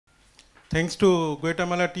Thanks to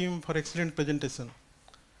Guatemala team for excellent presentation.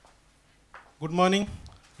 Good morning,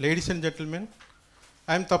 ladies and gentlemen.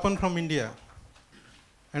 I am Tapan from India,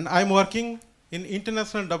 and I am working in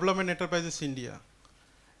International Development Enterprises India.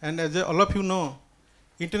 And as all of you know,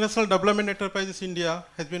 International Development Enterprises India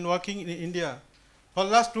has been working in India for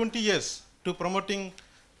the last 20 years to promoting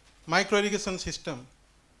micro-irrigation system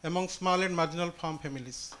among small and marginal farm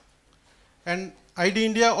families. And IDEI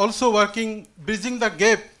India also working, bridging the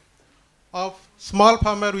gap of small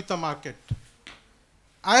farmer with the market.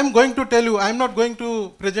 I am going to tell you, I am not going to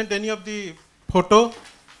present any of the photo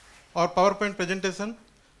or PowerPoint presentation.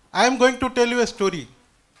 I am going to tell you a story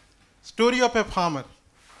of a farmer.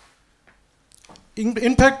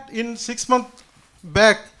 In fact, in 6 months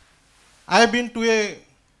back, I have been to a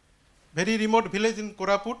very remote village in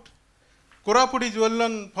Koraput. Koraput is well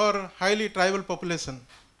known for highly tribal population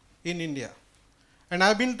in India. And I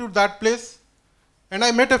have been to that place and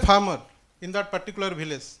I met a farmer in that particular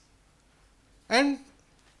village. And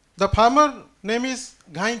the farmer name is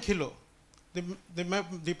Ghai Khilo.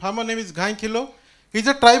 The farmer name is Ghai Khilo. He's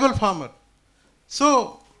a tribal farmer.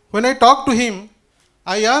 So when I talked to him,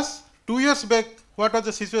 I asked 2 years back what was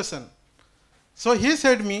the situation. So he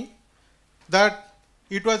said me that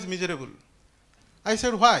it was miserable. I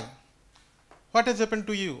said, why? What has happened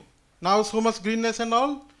to you? Now so much greenness and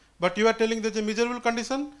all, but you are telling there's a miserable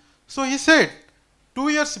condition. So he said, 2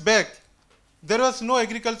 years back, there was no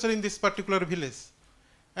agriculture in this particular village.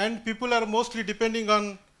 And people are mostly depending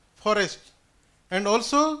on forest. And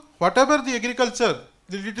also, whatever the agriculture,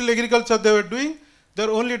 the little agriculture they were doing,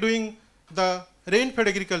 they're only doing the rain-fed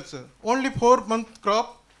agriculture. Only 4-month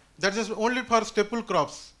crop, that is only for staple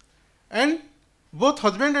crops. And both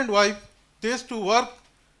husband and wife, they used to work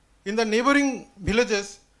in the neighboring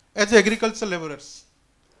villages as agricultural laborers.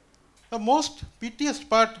 The most piteous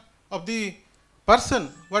part of the person,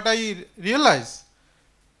 what I realized,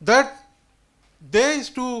 that they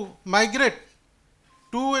used to migrate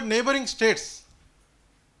to a neighboring states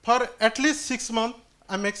for at least 6 months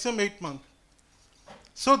and maximum 8 months.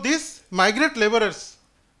 So these migrant laborers,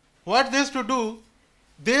 what they used to do,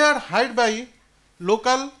 they are hired by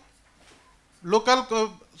local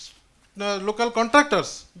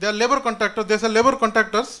contractors. They are labor contractors. They are labor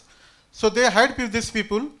contractors. So they hired these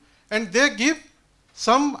people and they give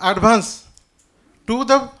some advance to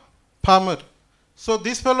the farmer. So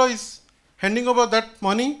this fellow is handing over that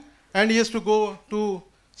money and he has to go to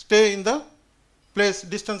stay in the place,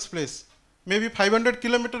 distance place, maybe 500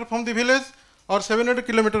 kilometers from the village or 700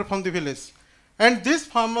 kilometers from the village. And this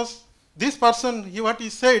person, what he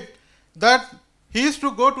said, that he used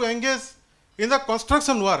to go to engage in the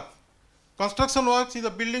construction work. Construction work is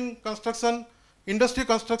a building construction, industry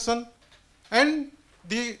construction, and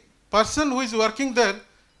the person who is working there,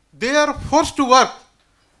 they are forced to work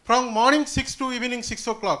from morning 6 to evening 6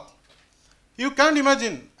 o'clock. You can't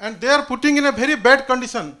imagine. And they are putting in a very bad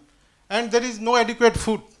condition and there is no adequate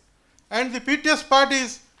food. And the piteous part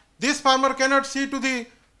is this farmer cannot see to the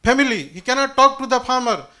family. He cannot talk to the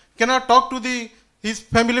farmer, cannot talk to his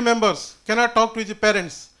family members, cannot talk to his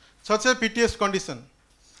parents. Such a piteous condition.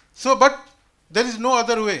 So, but there is no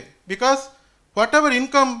other way because whatever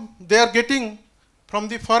income they are getting from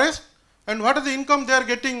the forest and what is the income they are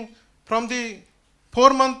getting from the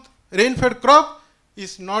 4-month rain-fed crop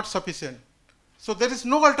is not sufficient. So there is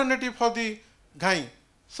no alternative for the Ghai.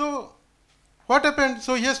 So what happened?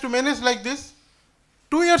 So he has to manage like this.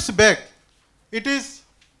 2 years back,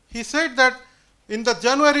 he said that in the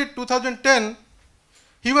January 2010,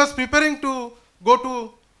 he was preparing to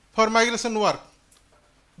go for migration work.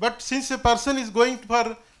 But since a person is going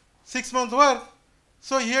for 6 months work,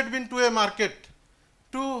 so he had been to a market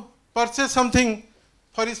to purchase something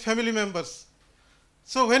for his family members.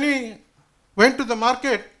 So when he went to the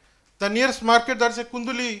market, the nearest market, that's a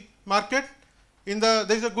Kunduli market, there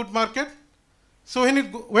is a good market. So when he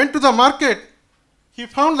went to the market, he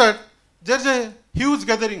found that there's a huge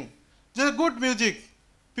gathering. There's good music.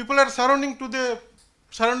 People are surrounding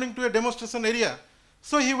to a demonstration area.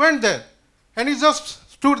 So he went there and he just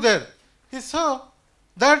stood there. He saw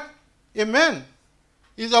that a man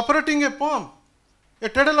is operating a pump, a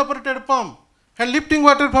treadle operated pump, and lifting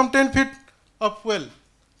water from 10 feet of well.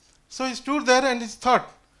 So he stood there and he thought,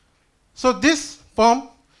 so this pump,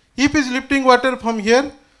 if is lifting water from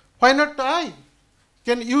here, why not I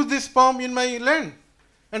can use this pump in my land?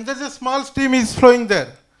 And there's a small stream is flowing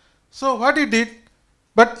there. So what he did,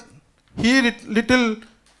 but little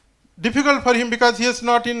difficult for him because he is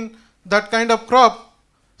not in that kind of crop.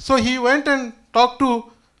 So he went and talked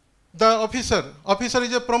to the officer. Officer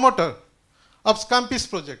is a promoter of Scampis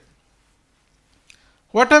project.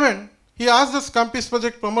 What happened? He asked the Scampis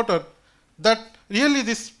project promoter that really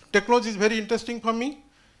this technology is very interesting for me.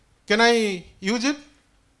 Can I use it?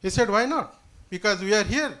 He said, why not? Because we are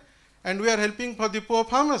here and we are helping for the poor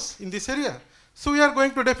farmers in this area. So we are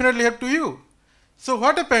going to definitely help to you. So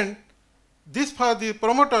what happened? This for the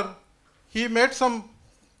promoter, he made some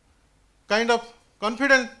kind of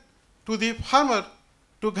confidence to the farmer,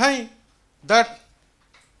 to Ghai, that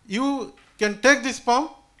you can take this palm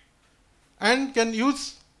and can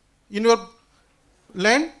use in your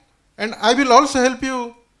land, and I will also help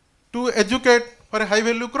you to educate for a high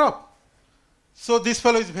value crop. So this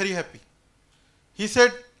fellow is very happy. He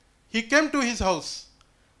said he came to his house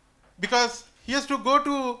because he has to go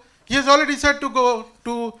to, he has already said to go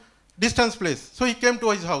to distance place. So he came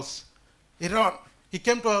to his house. He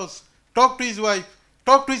came to house, talked to his wife,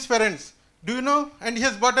 talked to his parents. Do you know? And he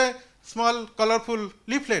has bought a small colorful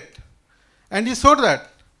leaflet. And he showed that,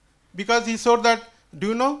 because he showed that, do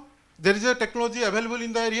you know, there is a technology available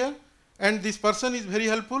in the area and this person is very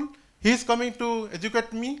helpful. He is coming to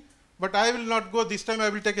educate me, but I will not go this time, I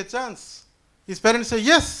will take a chance. His parents say,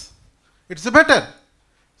 yes, it's better.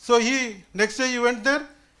 So next day he went there.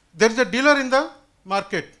 There is a dealer in the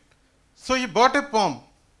market. So he bought a palm.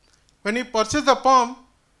 When he purchased the palm,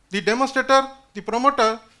 the demonstrator, the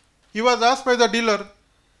promoter, he was asked by the dealer,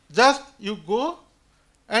 just you go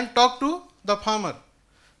and talk to the farmer.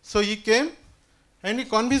 So he came and he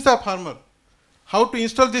convinced the farmer how to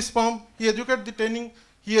install this palm. He educated the training,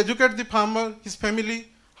 he educated the farmer, his family,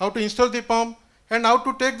 how to install the palm and how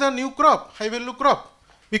to take the new crop, high value crop.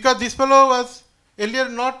 Because this fellow was earlier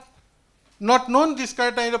not known this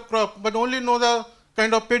kind of crop, but only know the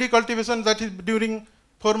kind of paddy cultivation that is during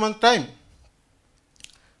 4 month time.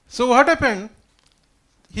 So what happened?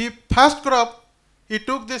 He first crop, he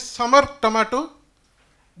took this summer tomato,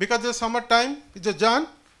 because the summer time is a Jan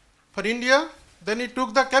for India. Then he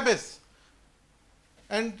took the cabbage.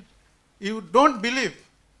 And you don't believe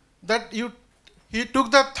that he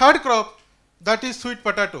took the third crop, that is sweet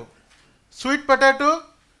potato. Sweet potato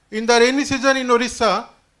in the rainy season in Orissa,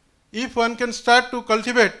 if one can start to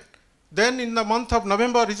cultivate, then in the month of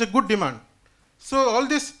November is a good demand. So all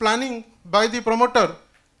this planning by the promoter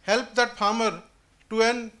helped that farmer to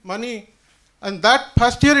earn money, and that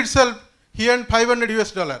first year itself he earned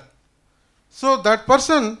 $500. So that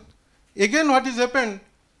person, again what has happened,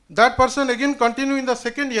 that person again continued in the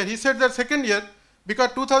second year. He said that second year,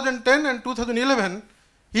 because 2010 and 2011,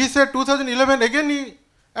 he said 2011 again he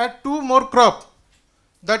had 2 more crop,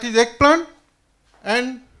 that is eggplant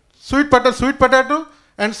and sweet potato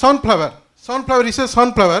and sunflower. He says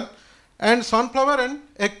sunflower and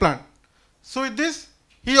eggplant. So with this,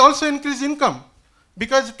 he also increased income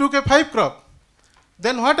because he took a 5 crop.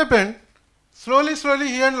 Then what happened? Slowly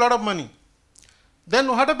he earned a lot of money. Then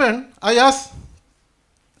what happened? I asked,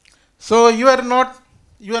 so you are not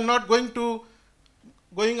going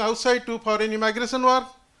outside for any migration work,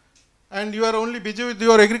 and you are only busy with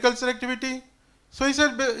your agriculture activity? So he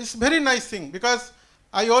said, it's very nice thing, because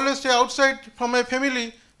I always stay outside from my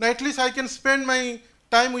family, and at least I can spend my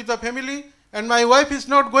time with the family, and my wife is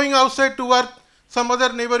not going outside to work some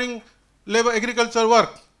other neighboring agriculture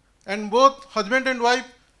work. And both husband and wife,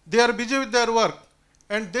 they are busy with their work.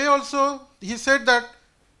 And they also, he said that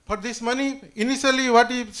for this money, initially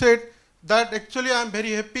what he said, that actually I am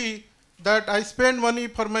very happy that I spend money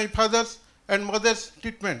for my father's and mother's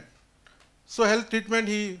treatment. So health treatment,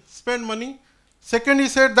 he spent money. Second, he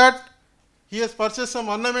said that he has purchased some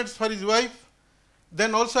ornaments for his wife.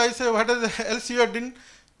 Then also I said, what else you have done?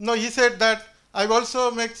 No, he said that I've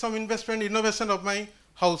also make some investment innovation of my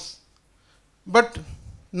house. But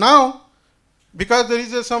now, because there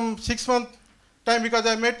is some 6 month time, because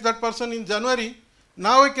I met that person in January,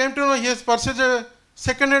 now I came to know he has purchased a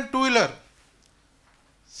second-hand 2-wheeler.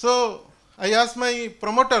 So I asked my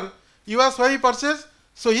promoter, you asked why he purchased?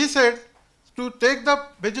 So he said, to take the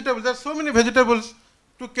vegetables, there are so many vegetables,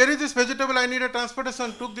 to carry this vegetable I need a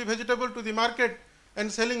transportation, took the vegetable to the market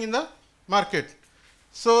and selling in the market.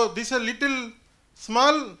 So this is a little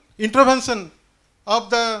small intervention of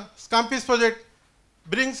the Scampis project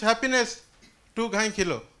brings happiness to Ghai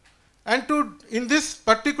Kilo. And in this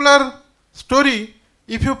particular story,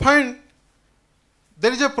 if you find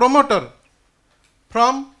there is a promoter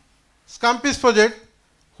from Scampis project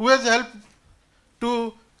who has helped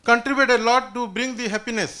to contribute a lot to bring the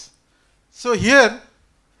happiness. So here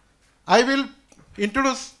I will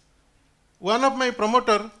introduce one of my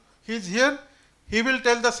promoter. He is here. He will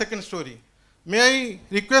tell the second story. May I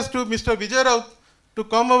request to Mr. Bijaya Rout to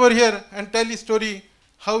come over here and tell his story,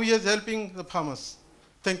 how he is helping the farmers.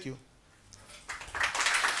 Thank you.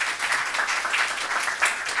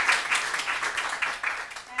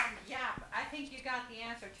 And yeah, I think you got the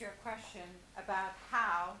answer to your question about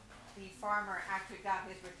how the farmer actually got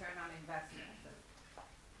his return on investment.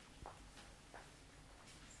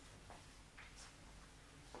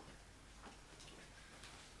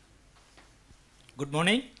 Good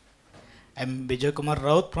morning. I am Bijaya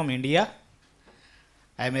Rout from India.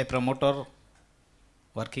 I am a promoter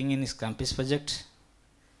working in this campus project,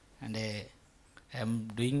 and I am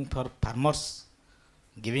doing for farmers,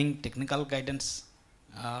 giving technical guidance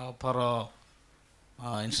for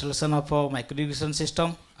installation of a micro-irrigation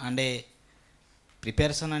system and a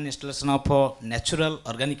preparation and installation of natural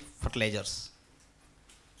organic fertilizers.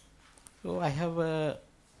 So I have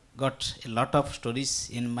got a lot of stories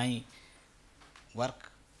in my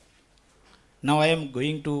work. Now I am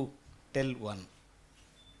going to tell one.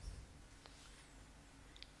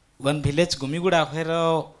 One village, Gumiguda,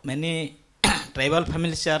 where many tribal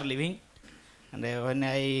families are living, and when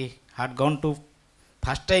I had gone to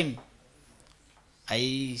first time,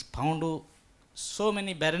 I found so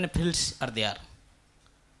many barren fields are there.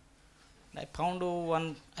 I found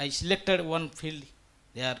I selected one field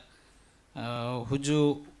there,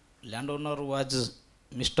 whose landowner was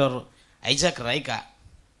Mr. Isaac Raika.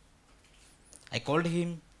 I called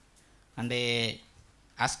him and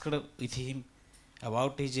asked with him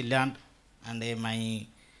about his land and my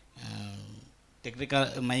technical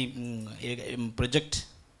project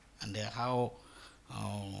and how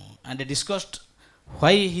and discussed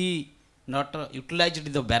why he not utilized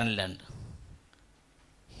the barren land.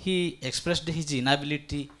 He expressed his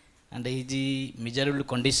inability and his miserable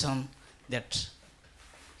condition that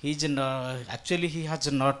he is actually he has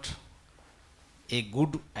not a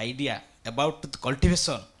good idea about the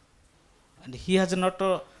cultivation, and he has not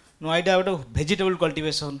no idea about vegetable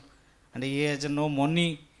cultivation, and he has no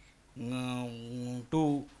money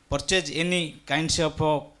to purchase any kinds of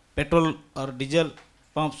petrol or diesel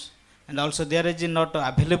pumps, and also there is not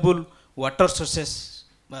available water sources.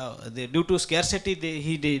 Due to scarcity,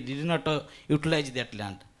 he did not utilize that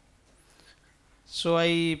land. So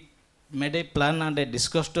I made a plan and I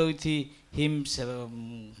discussed with him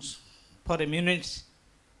for a minute.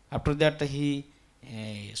 After that, he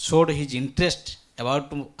showed his interest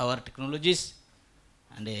about our technologies,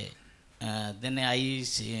 and then I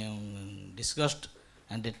discussed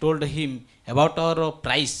and told him about our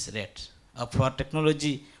price rate of our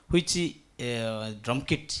technology, which drum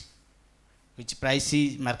kit, which price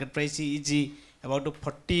is market price is about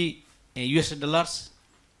 $40.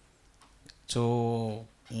 So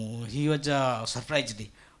he was surprised.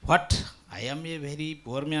 What? I am a very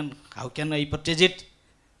poor man. How can I purchase it?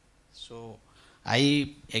 So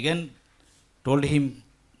I again told him,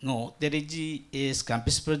 no, there is a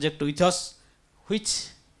campus project with us, which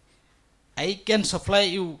I can supply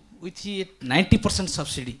you with a 90%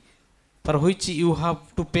 subsidy, for which you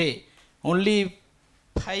have to pay only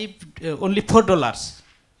 $4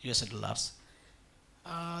 US dollars.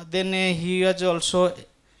 Then he has also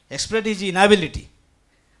expressed his inability.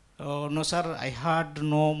 No sir, I had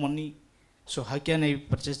no money, so how can I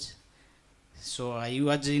purchase? So I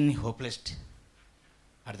was in hopeless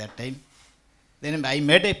at that time. Then I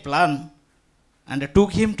made a plan and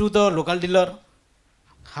took him to the local dealer,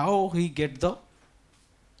 how he get the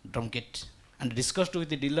drum kit, and discussed with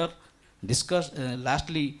the dealer.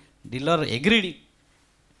 Lastly, dealer agreed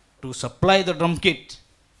to supply the drum kit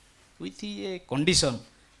with a condition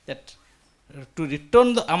that to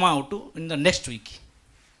return the amount in the next week.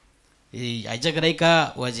 Isaac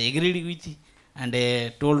Raika was agreed with and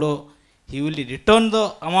told he will return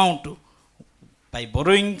the amount by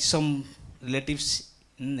borrowing some relatives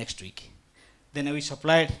in next week. Then we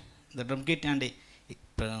supplied the drum kit and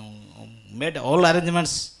made all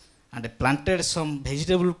arrangements and planted some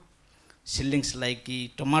vegetable seedlings like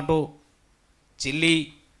tomato,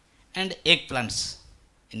 chili, and eggplants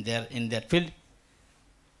in their field.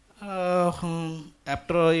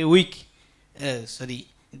 After a week,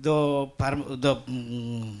 the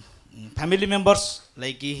family members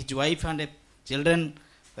like his wife and children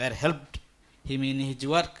were helped him in his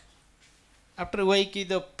work. After a week,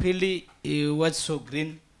 the field was so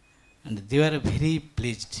green, and they were very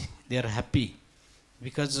pleased. They are happy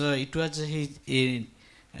because it was a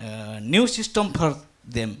new system for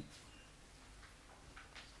them.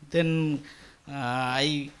 Then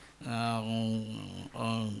I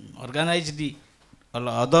organized the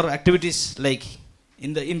other activities like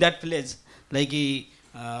in that village, like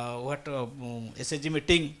SHG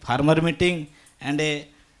meeting, farmer meeting, and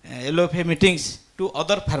LFA meetings to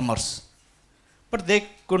other farmers. But they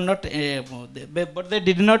could not. But they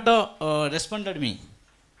did not respond to me.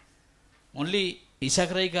 Only Isaac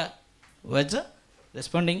Raika was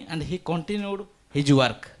responding, and he continued his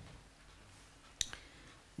work.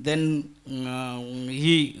 then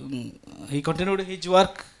he continued his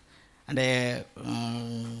work, and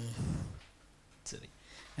sorry,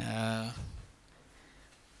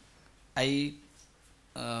 I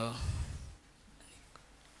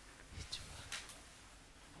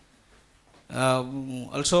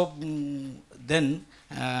also then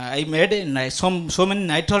I made so many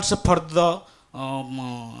night halts for the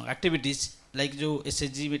activities like जो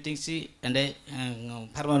SSG meetings and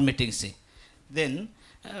farmer meetings. Then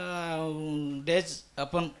days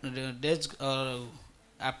upon days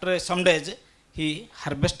after some days he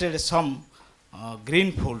harvested some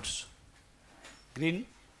green foods. Green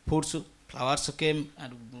foods, flowers came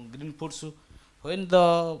and green foods. When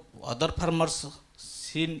the other farmers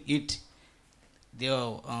seen it, they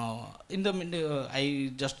in the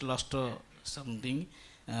I just lost something.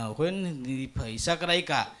 When the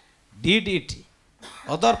Isakaraika did it,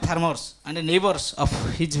 other farmers and neighbors of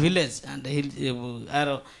his village and he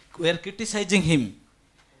were criticizing him.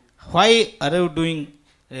 Why are you doing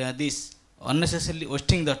this, unnecessarily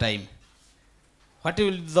wasting the time? What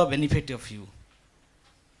will be the benefit of you?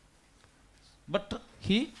 But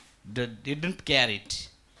he didn't care it.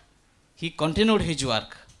 He continued his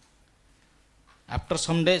work. After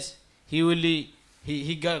some days, he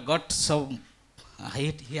got some.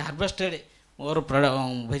 He harvested more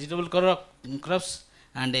vegetable crops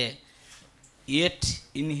and ate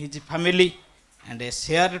in his family and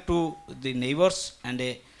shared to the neighbors,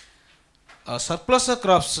 and surplus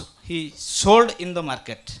crops he sold in the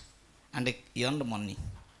market and earned money.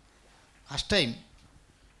 First time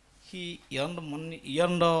he earned money,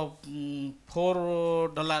 earned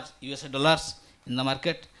 $4 US dollars in the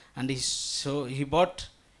market, and he bought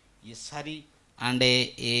a sari and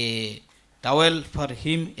a towel for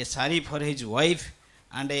him, a sari for his wife,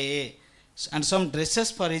 and some dresses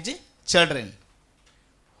for his children.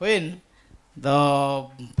 When the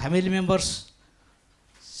family members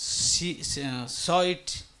saw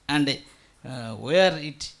it and wear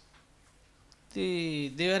it,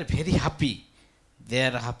 they were very happy.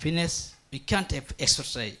 Their happiness we can't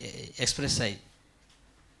express.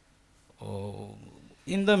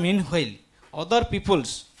 In the meanwhile, other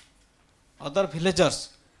villagers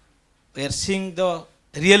were seeing the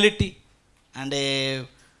reality, and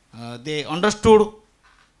they understood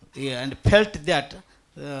and felt that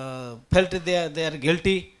they are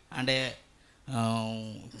guilty and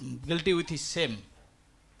guilty with his shame,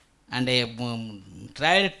 and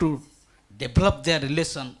tried to develop their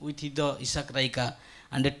relation with the Isak Raika,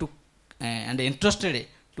 and interested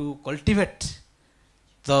to cultivate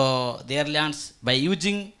their lands by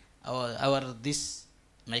using our this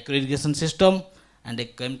micro-irrigation system. And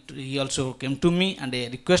he also came to me and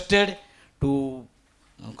requested to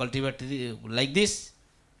cultivate like this,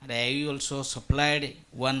 and I also supplied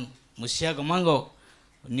one Musia Gamango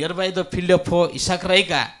nearby the field of Isak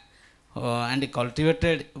Raika, and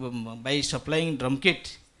cultivated by supplying drum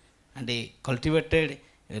kit, and cultivated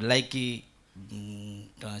like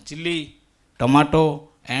chili, tomato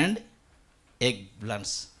and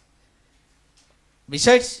eggplants.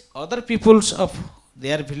 Besides, other peoples of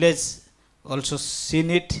their village also seen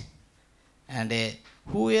it, and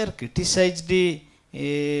who were criticized the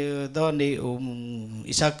Isaac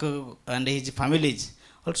and his families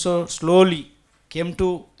also slowly came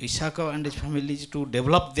to Isaac and his families to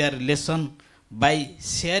develop their relation by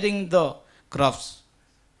sharing the crops,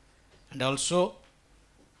 and also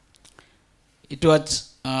it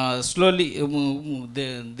was slowly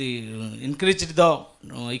the increased the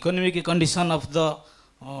economic condition of the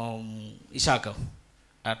Isaac.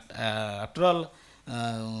 After all,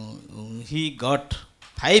 he got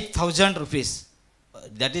 5,000 rupees,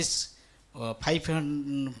 that is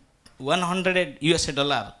 100 US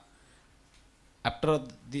dollar after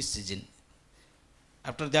this season.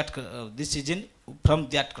 After that, this season from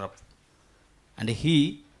that crop, and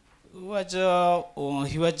he was a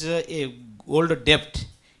old debt.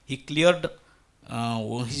 He cleared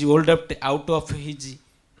his old debt out of his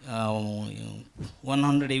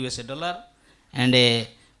 100 US dollar, and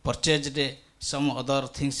purchased some other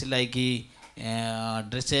things like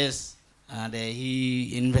dresses, and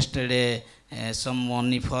he invested some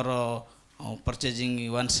money for purchasing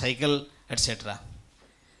one cycle, etc.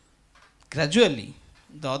 Gradually,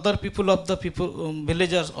 the other people of the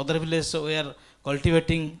villagers, other villagers were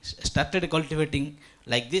started cultivating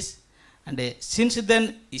like this, and since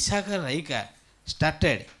then Isaka Raika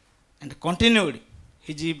started and continued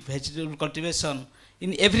his vegetable cultivation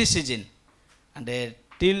in every season, and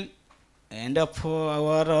till end of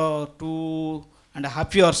our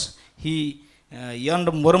 2.5 years he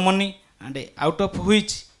earned more money, and out of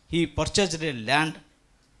which he purchased a land.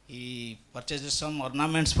 he purchased some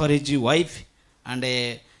ornaments for his wife, and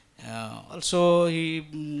also he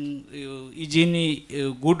is in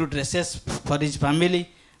good dresses for his family,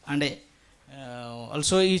 and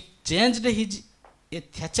also he changed his a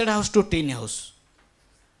thatched house to tin house.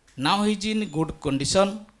 Now he is in good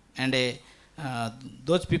condition, and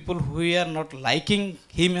those people who are not liking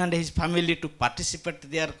him and his family to participate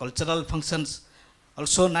their cultural functions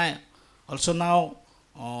also now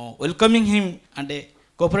welcoming him and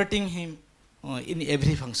cooperating him in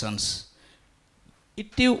every functions.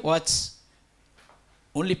 It was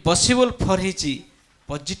only possible for his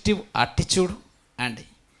positive attitude and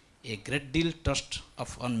a great deal trust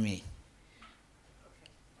on me.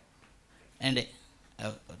 And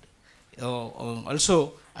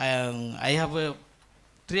also I have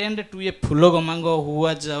trained to a Phulo Gomango who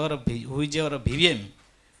is our VVM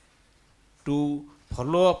to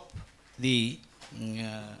follow up the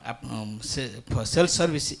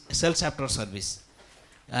sales after service,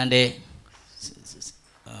 and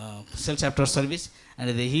sales after service, and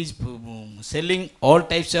he is selling all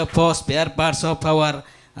types of spare parts of our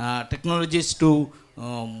technologies to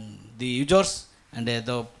the users, and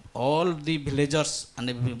all the villagers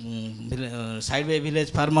and sideway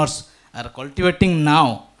village farmers are cultivating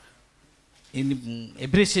now in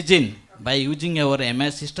every season by using our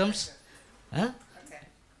MS systems. Huh?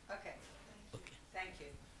 Okay. Thank you.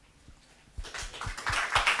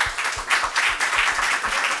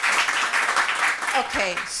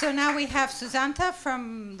 Okay, so now we have Susanta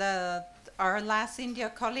from our last India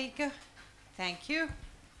colleague. Thank you.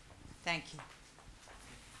 Thank you.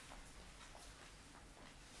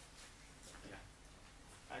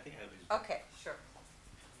 I think I will. Okay, sure.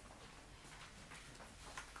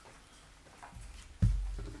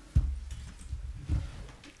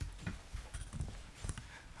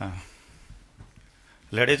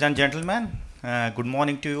 Ladies and gentlemen, good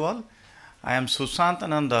morning to you all. I am Sushant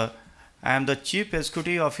Ananda. I am the Chief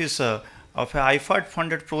Executive Officer of a IFAD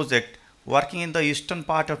funded project working in the eastern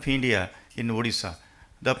part of India in Odisha.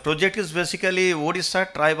 The project is basically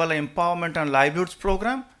Odisha Tribal Empowerment and Livelihoods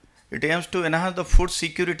Program. It aims to enhance the food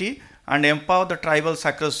security and empower the tribals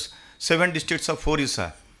across 7 districts of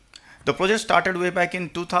Odisha. The project started way back in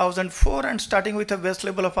 2004 and starting with a base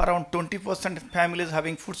level of around 20% families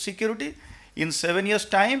having food security. In 7 years'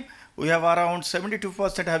 time, we have around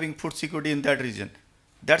 72% having food security in that region.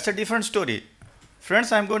 That's a different story.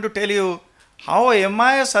 Friends, I'm going to tell you how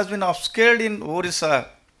MIS has been upscaled in Odisha,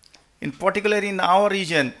 in particular in our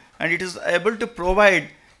region, and it is able to provide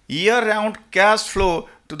year-round cash flow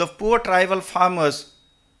to the poor tribal farmers,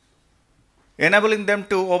 enabling them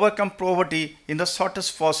to overcome poverty in the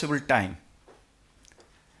shortest possible time.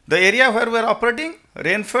 The area where we are operating,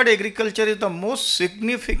 rain-fed agriculture is the most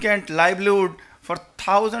significant livelihood for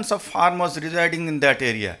thousands of farmers residing in that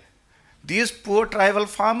area. These poor tribal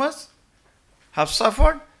farmers have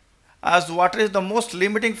suffered as water is the most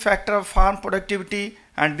limiting factor of farm productivity,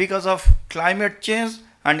 and because of climate change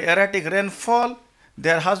and erratic rainfall,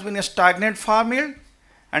 there has been a stagnant farm yield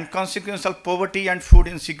and consequential poverty and food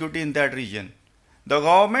insecurity in that region. The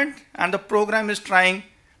government and the program is trying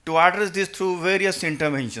to address this through various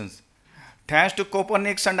interventions. Thanks to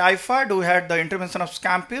Copernicus and IFAD, we had the intervention of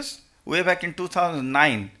Scampis way back in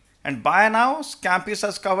 2009. And by now, Scampis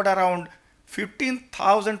has covered around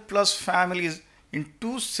 15,000 plus families in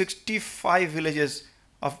 265 villages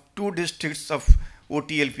of 2 districts of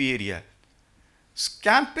OTLP area.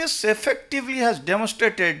 Scampis effectively has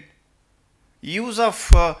demonstrated use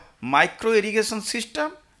of micro-irrigation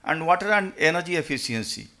system and water and energy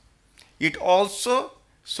efficiency. It also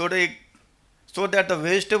showed that the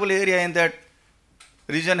vegetable area in that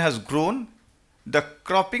region has grown, the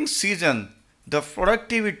cropping season, the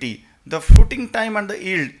productivity, the fruiting time and the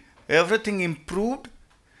yield, everything improved.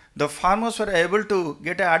 The farmers were able to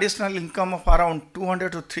get an additional income of around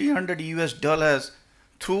 200 to 300 US dollars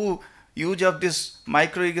through use of this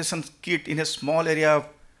micro-irrigation kit in a small area of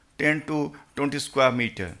 10 to 20 square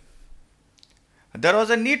meter. There was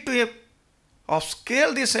a need to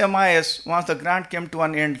upscale this MIS once the grant came to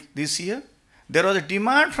an end this year. There was a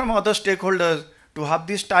demand from other stakeholders to have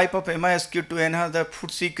this type of MIS kit to enhance the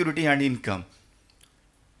food security and income.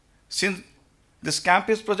 Since this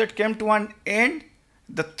campus project came to an end,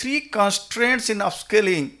 the 3 constraints in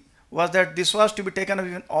upscaling was that this was to be taken up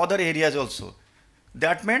in other areas also.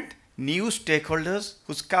 That meant new stakeholders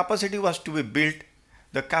whose capacity was to be built.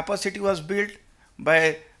 The capacity was built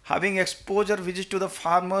by having exposure visits to the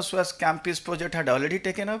farmers whose campus project had already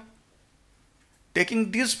taken up.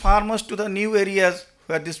 Taking these farmers to the new areas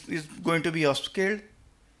where this is going to be upscaled.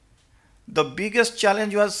 The biggest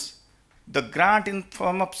challenge was the grant in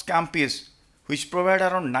form of campus, which provide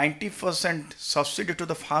around 90% subsidy to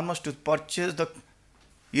the farmers to purchase the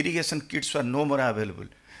irrigation kits were no more available.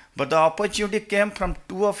 But the opportunity came from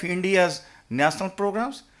two of India's national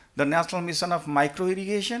programs, the National Mission of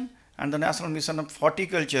Micro-Irrigation and the National Mission of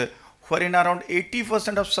Horticulture, wherein around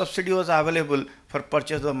 80% of subsidy was available for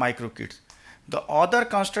purchase of the micro kits. The other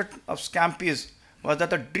construct of Scampis was that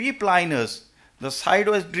the drip liners, the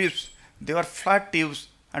sidewise drips, they were flat tubes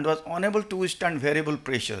and was unable to withstand variable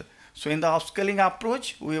pressure. So in the upscaling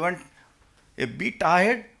approach, we went a bit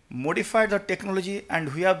ahead, modified the technology,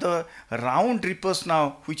 and we have the round drippers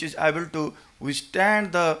now, which is able to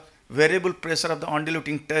withstand the variable pressure of the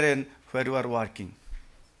undulating terrain where you are working.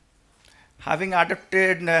 Having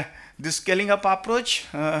adopted this scaling up approach,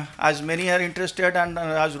 as many are interested, and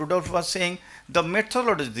as Rudolf was saying, the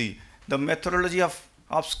methodology of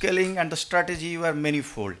upscaling and the strategy were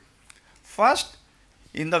manifold. First,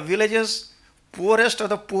 in the villages, poorest of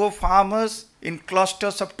the poor farmers in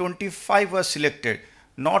clusters of 25 were selected.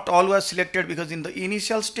 Not all were selected because in the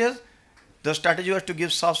initial stage, the strategy was to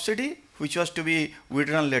give subsidy, which was to be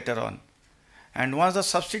withdrawn later on. And once the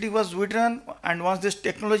subsidy was withdrawn, and once this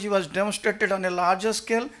technology was demonstrated on a larger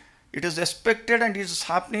scale, it is expected and it is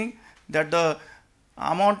happening that the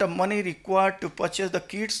amount of money required to purchase the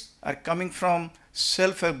kits are coming from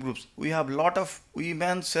self-help groups. We have a lot of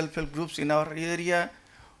women self-help groups in our area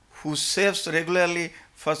who saves regularly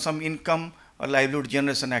for some income or livelihood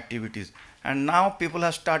generation activities. And now people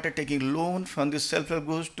have started taking loans from these self-help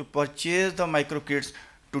groups to purchase the micro kits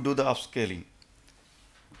to do the upscaling.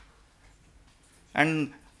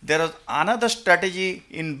 And there is another strategy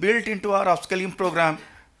built into our upscaling program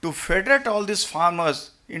to federate all these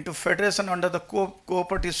farmers into federation under the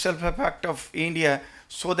Cooperative Self-Help Act of India,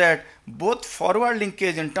 so that both forward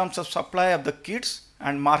linkage in terms of supply of the kits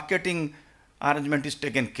and marketing arrangement is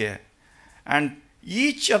taken care. And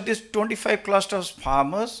each of these 25 clusters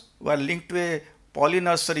farmers were linked to a poly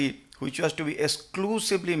nursery, which was to be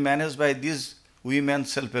exclusively managed by these women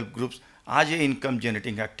self-help groups as a income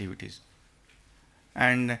generating activities.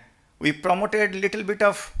 And we promoted little bit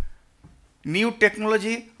of new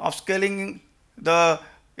technology of scaling the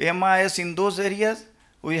MIS in those areas.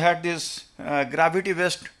 We had this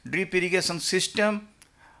gravity-based drip irrigation system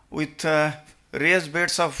with raised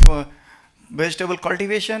beds of vegetable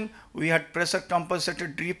cultivation. We had pressure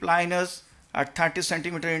compensated drip liners at 30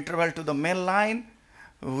 centimeter interval to the main line,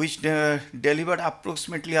 which delivered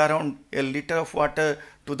approximately around a liter of water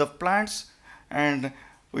to the plants. And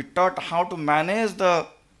we taught how to manage the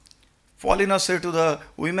pollination to the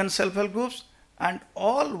women self-help groups, and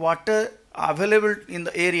all water available in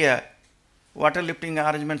the area, water lifting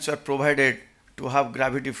arrangements are provided to have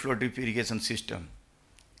gravity flow drip irrigation system.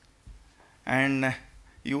 And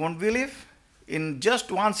you won't believe, in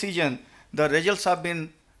just one season, the results have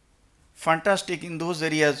been fantastic in those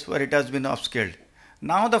areas where it has been upscaled.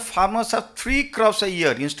 Now the farmers have 3 crops a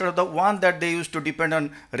year instead of the one that they used to depend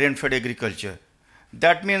on rain-fed agriculture.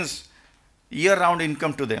 That means year-round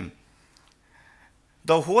income to them.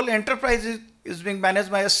 The whole enterprise is being managed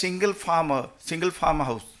by a single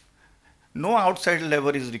farmhouse. No outside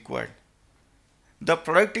labor is required. The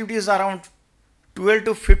productivity is around 12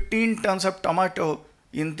 to 15 tons of tomato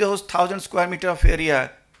in those 1,000 square meter of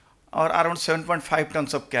area, or around 7.5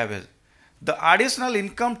 tons of cabbage. The additional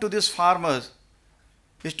income to these farmers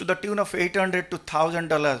is to the tune of $800 to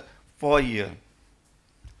 $1,000 per year.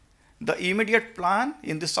 The immediate plan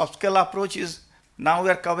in this upscale approach is now we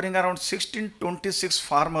are covering around 1626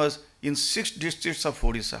 farmers in 6 districts of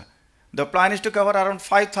Odisha. The plan is to cover around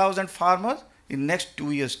 5,000 farmers in next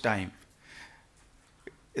 2 years' time.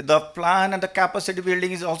 The plan and the capacity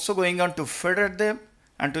building is also going on to federate them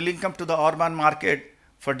and to link them to the urban market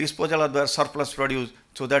for disposal of their surplus produce,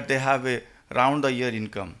 so that they have a round the year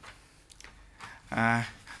income.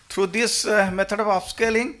 Through this method of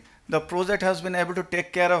upscaling, the project has been able to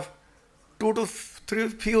take care of 2 to 3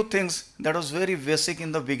 few things that was very basic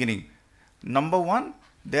in the beginning. Number one,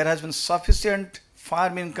 there has been sufficient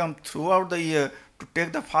farm income throughout the year to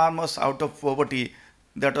take the farmers out of poverty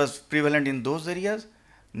that was prevalent in those areas.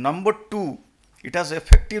 Number two, it has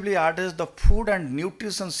effectively addressed the food and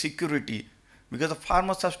nutrition security, because the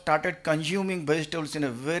farmers have started consuming vegetables in a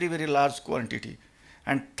very, very large quantity.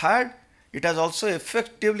 And third, it has also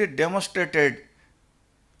effectively demonstrated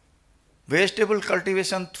vegetable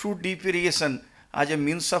cultivation through deep irrigation as a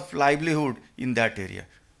means of livelihood in that area.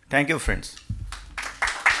 Thank you, friends.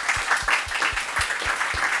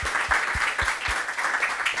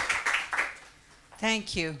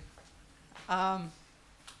 Thank you.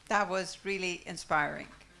 That was really inspiring.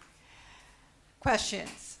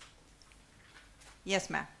 Questions? Yes,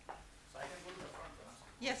 ma'am.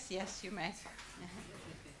 Yes, yes, you may.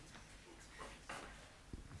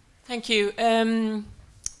 Thank you.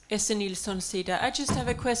 Esse Nilsson Sida. I just have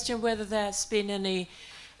a question whether there's been any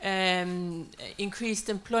increased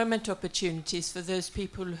employment opportunities for those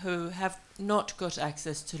people who have not got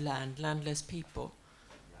access to land, landless people.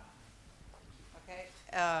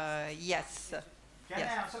 Okay. Yes. Can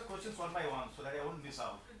Yes. I answer questions one by one so that I won't miss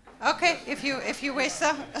out? Okay, if you wish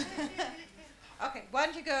so. Okay, why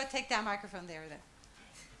don't you go take that microphone there then?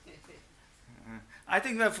 I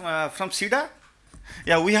think we have, from SIDA.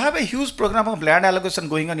 Yeah, we have a huge program of land allocation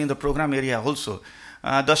going on in the program area also.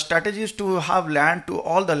 The strategy is to have land to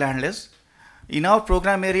all the landless. In our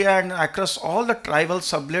program area and across all the tribal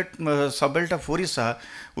subbelt of Orissa,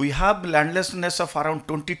 we have landlessness of around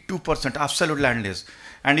 22%, absolute landless.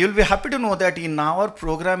 And you'll be happy to know that in our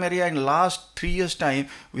program area in last 3 years' time,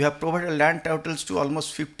 we have provided land titles to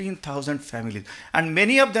almost 15,000 families. And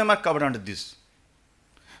many of them are covered under this.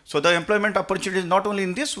 So the employment opportunities not only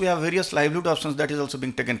in this, we have various livelihood options that is also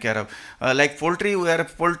being taken care of. Like poultry, we are a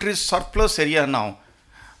poultry surplus area now.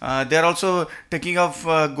 They are also taking off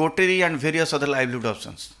goatery and various other livelihood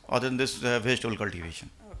options other than this vegetable cultivation.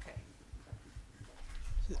 Okay.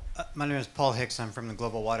 My name is Paul Hicks. I'm from the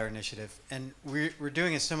Global Water Initiative, and we're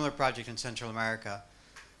doing a similar project in Central America.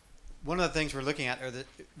 One of the things we're looking at are the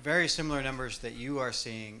very similar numbers that you are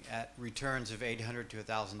seeing at returns of $800 to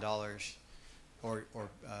 $1,000, or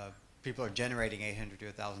people are generating $800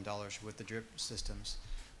 to $1,000 with the drip systems.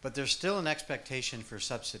 But there's still an expectation for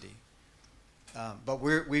subsidy. But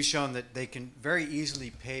we've shown that they can very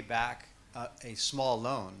easily pay back a small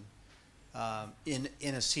loan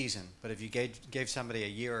in a season. But if you gave somebody a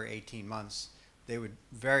year or 18 months, they would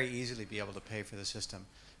very easily be able to pay for the system.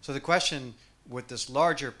 So the question with this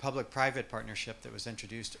larger public-private partnership that was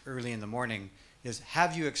introduced early in the morning is,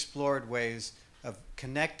 have you explored ways of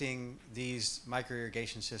connecting these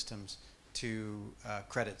micro-irrigation systems to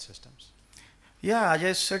credit systems? Yeah, as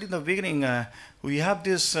I said in the beginning, we have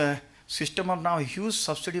this system of now huge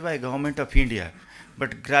subsidy by government of India.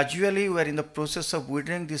 But gradually we are in the process of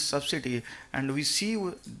withdrawing this subsidy, and we see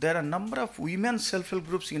there are a number of women self-help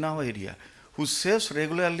groups in our area who saves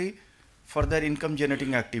regularly for their income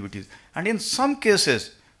generating activities. And in some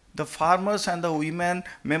cases, the farmers and the women,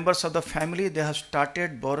 members of the family, they have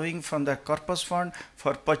started borrowing from their corpus fund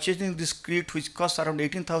for purchasing this kit, which costs around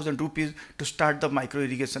 18,000 rupees to start the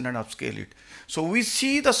micro-irrigation and upscale it. So we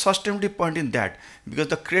see the sustainability point in that, because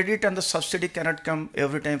the credit and the subsidy cannot come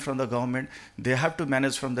every time from the government. They have to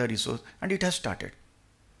manage from the resource, and it has started.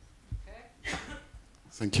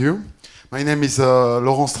 Thank you. My name is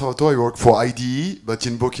Laurent Strauto. I work for IDEI, but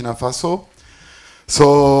in Burkina Faso.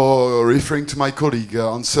 So, referring to my colleague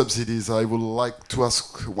on subsidies, I would like to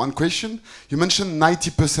ask one question. You mentioned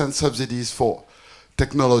 90% subsidies for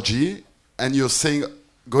technology, and you're saying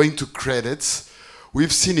going to credits.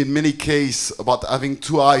 We've seen in many cases about having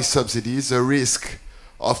too high subsidies, a risk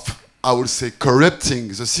of, I would say, corrupting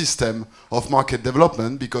the system of market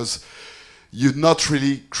development, because you're not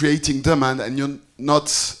really creating demand and you're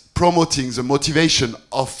not promoting the motivation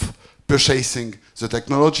of purchasing the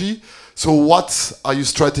technology. So what are your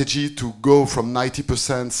strategy to go from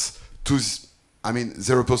 90% to,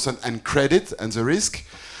 0% and credit and the risk?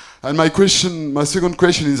 And my second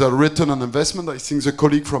question is a return on investment. I think the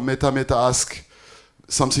colleague from Meta asked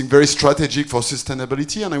something very strategic for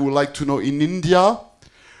sustainability, and I would like to know in India,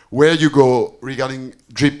 where you go regarding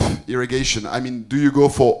drip irrigation. I mean, do you go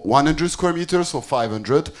for 100 square meters or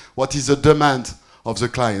 500? What is the demand of the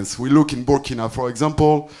clients? We look in Burkina, for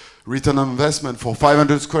example, return on investment for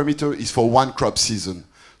 500 square meters is for one crop season.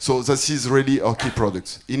 So this is really our key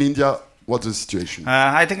product. In India, what's the situation?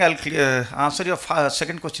 I think I'll answer your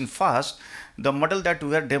second question first. The model that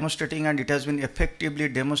we are demonstrating, and it has been effectively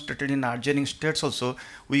demonstrated in adjoining states also,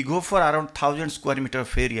 we go for around 1,000 square meter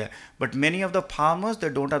of area. But many of the farmers, they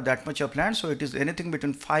don't have that much of land, so it is anything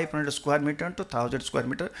between 500 square meter to 1,000 square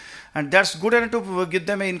meter. And that's good enough to give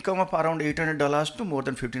them an income of around $800 to more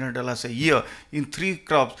than $1,500 a year in 3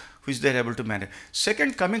 crops, which they're able to manage.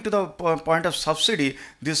 Second, coming to the point of subsidy,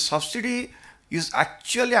 this subsidy is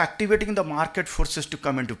actually activating the market forces to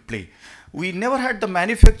come into play. We never had the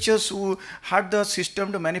manufacturers who had the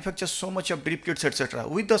system to manufacture so much of drip kits, etc.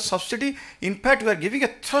 With the subsidy, in fact, we are giving a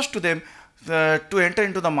thrust to them to enter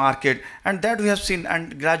into the market, and that we have seen,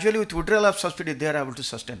 and gradually with withdrawal of subsidy, they are able to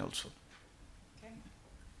sustain also. Okay.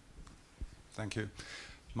 Thank you.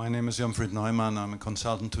 My name is Jomfried Neumann. I'm a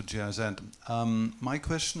consultant to GIZ. My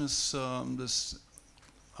question is this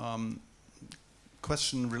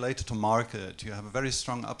question related to market. You have a very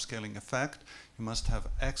strong upscaling effect. You must have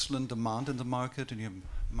excellent demand in the market, and you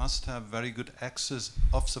must have very good access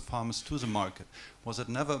of the farmers to the market. Was it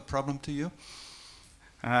never a problem to you?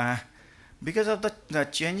 Because of the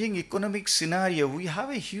changing economic scenario, we have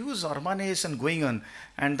a huge urbanization going on,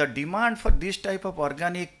 and the demand for this type of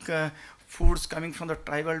organic foods coming from the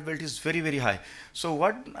tribal belt is very, very high. So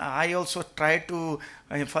what I also try to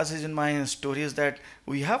emphasize in my story is that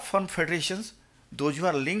we have farm federations, those who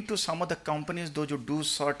are linked to some of the companies, those who do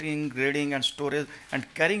sorting, grading and storage and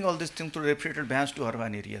carrying all these things to refrigerated vans to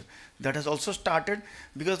urban areas. That has also started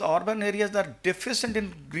because the urban areas are deficient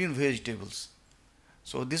in green vegetables.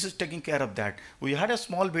 So this is taking care of that. We had a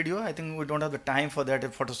small video, I think we don't have the time for that, a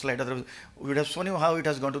photo slide, otherwise we would have shown you how it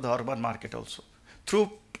has gone to the urban market also,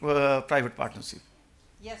 through private partnership.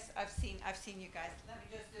 Yes, I've seen you guys. Let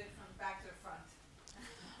me just do it from back to the front.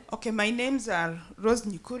 Okay, my name's Rose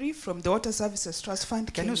Nyukuri from the Water Services Trust Fund,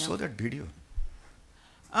 Can Kenya. you show that video?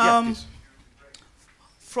 Yeah, please.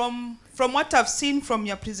 From what I've seen from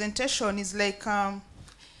your presentation is like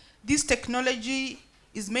this technology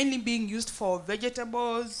is mainly being used for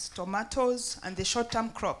vegetables, tomatoes, and the short-term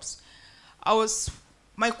crops.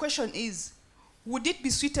 My question is, would it be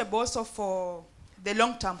suitable also for the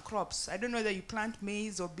long-term crops? I don't know whether you plant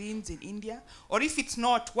maize or beans in India, or if it's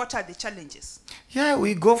not, what are the challenges? Yeah,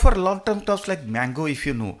 we go for long-term crops like mango, if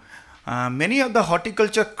you know. Many of the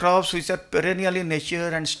horticulture crops which are perennial in nature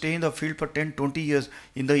and stay in the field for 10, 20 years,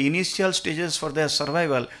 in the initial stages for their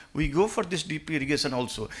survival, we go for this deep irrigation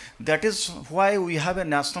also. That is why we have a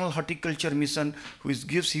national horticulture mission which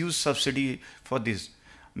gives huge subsidy for this.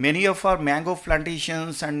 Many of our mango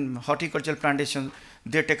plantations and horticultural plantations,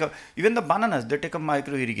 they take up, even the bananas, they take a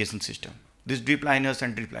micro-irrigation system. These drip liners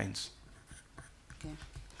and drip lines. Okay.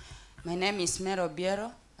 My name is Mero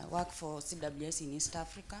Biero. I work for CWS in East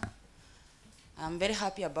Africa. I'm very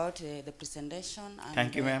happy about the presentation. And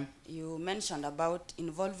Thank you, ma'am. You mentioned about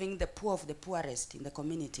involving the poor of the poorest in the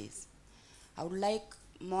communities. I would like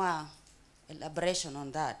more elaboration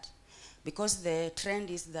on that, because the trend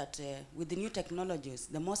is that with the new technologies,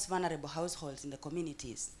 the most vulnerable households in the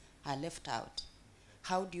communities are left out.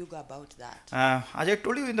 How do you go about that? As I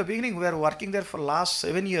told you in the beginning, we are working there for last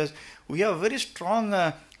 7 years. We have very strong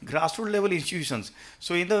grassroots level institutions.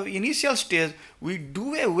 So in the initial stage, we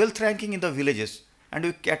do a wealth ranking in the villages, and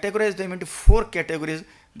we categorize them into 4 categories.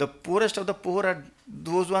 The poorest of the poor are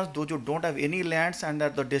those who don't have any lands and are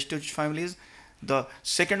the destitute families. The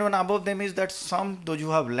second one above them is that those who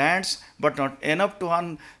have lands but not enough to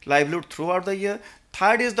earn livelihood throughout the year.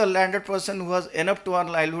 Third is the landed person who has enough to earn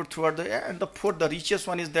livelihood throughout the year. And the fourth, the richest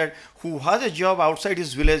one, is that who has a job outside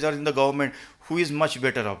his village or in the government, who is much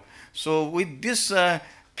better off. So with this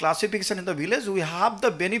classification in the village, we have the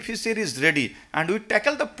beneficiaries ready, and we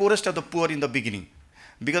tackle the poorest of the poor in the beginning.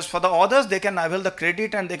 Because for the others, they can avail the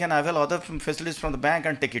credit and they can avail other facilities from the bank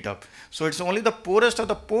and take it up. So it's only the poorest of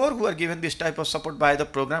the poor who are given this type of support by the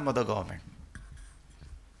program of the government.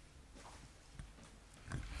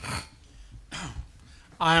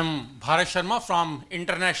 I am Bharat Sharma from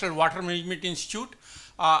International Water Management Institute.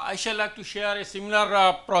 I shall like to share a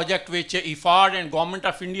similar project which IFAD and Government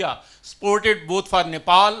of India supported both for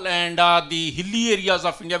Nepal and the hilly areas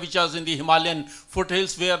of India, which is in the Himalayan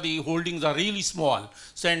foothills where the holdings are really small.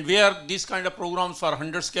 So, and where these kind of programs for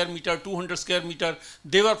 100 square meter, 200 square meter,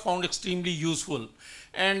 they were found extremely useful.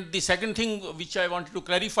 And the second thing which I wanted to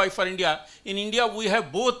clarify for India, in India we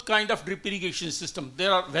have both kind of drip irrigation system.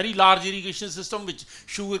 There are very large irrigation system which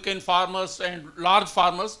sugarcane farmers and large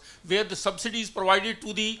farmers, where the subsidy is provided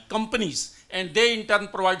to the companies and they in turn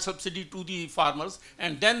provide subsidy to the farmers.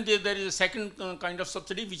 And then there is a second kind of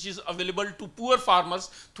subsidy which is available to poor farmers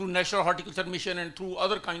through National Horticulture Mission and through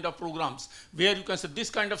other kind of programs, where you can say this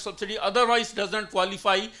kind of subsidy otherwise doesn't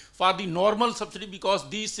qualify for the normal subsidy, because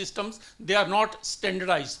these systems, they are not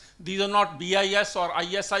standardized. These are not BIS or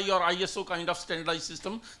ISI or ISO kind of standardized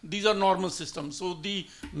system. These are normal systems. So the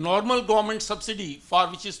normal government subsidy for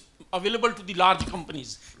which is available to the large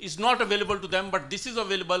companies is not available to them, but this is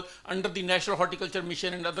available under the National Horticulture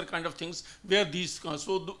Mission and other kind of things where these,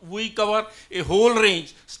 we cover a whole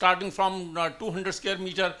range starting from 200 square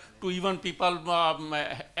meter to even people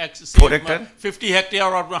 50 hectare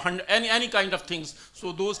or 100, any kind of things.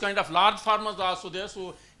 So those kind of large farmers are also there.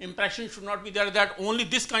 So impression should not be there that only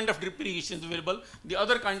this kind of drip irrigation is available. The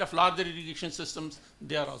other kind of larger irrigation systems,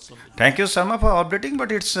 they are also available. Thank you, Sarma, for updating,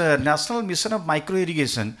 but it's a national mission of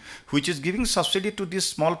micro-irrigation, which is giving subsidy to these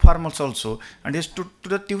small farmers also, and is to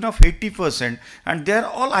the tune of 80%, and they are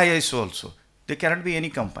all ISO also. They cannot be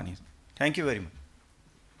any companies. Thank you very much.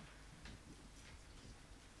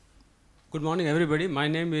 Good morning, everybody. My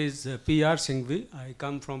name is P.R. Singhvi. I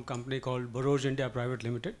come from a company called Burroughs India Private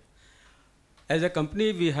Limited. As a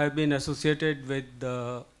company, we have been associated with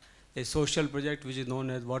a social project which is known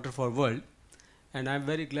as Water for World. And I'm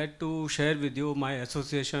very glad to share with you my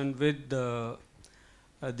association with the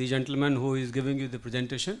gentleman who is giving you the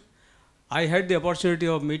presentation. I had the opportunity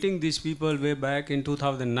of meeting these people way back in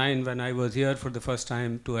 2009 when I was here for the first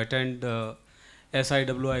time to attend the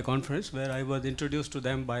SIWI conference, where I was introduced to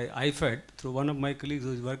them by IFED through one of my colleagues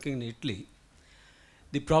who is working in Italy.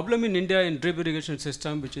 The problem in India in drip irrigation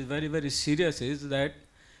system, which is very, very serious, is that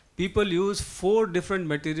people use 4 different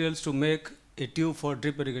materials to make a tube for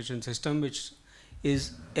drip irrigation system, which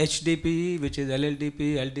is HDPE, which is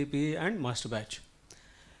LLDPE, LDPE, and master batch.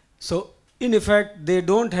 So in effect, they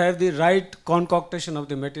don't have the right concoction of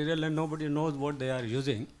the material and nobody knows what they are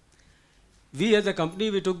using. We as a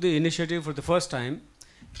company, we took the initiative for the first time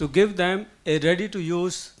to give them a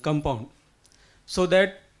ready-to-use compound so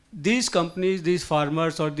that these companies, these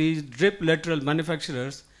farmers or these drip lateral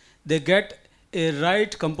manufacturers, they get a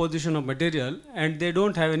right composition of material and they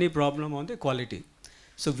don't have any problem on the quality.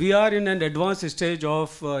 So we are in an advanced stage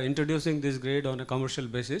of introducing this grade on a commercial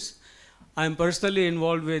basis. I am personally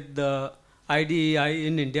involved with the IDEI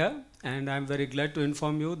in India, and I am very glad to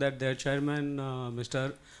inform you that their chairman,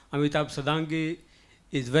 Mr. Amitabh Sadangi,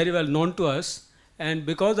 is very well known to us, and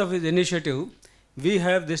because of his initiative, we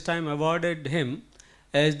have this time awarded him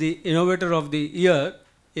as the Innovator of the Year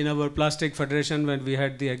in our Plastic Federation when we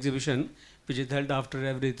had the exhibition, which is held after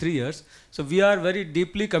every 3 years. So we are very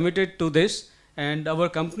deeply committed to this, and our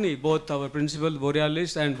company, both our principal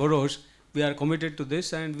Borealis and Boros, we are committed to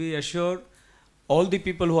this, and we assure all the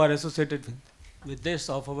people who are associated with this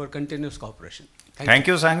of our continuous cooperation. Thank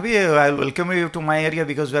you, Sangvi. I'll welcome you to my area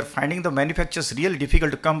because we are finding the manufacturers really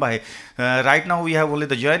difficult to come by. Right now we have only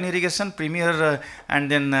the Joint Irrigation, Premier,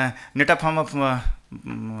 and then Tapan of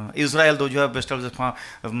Israel, those who have best of the farm.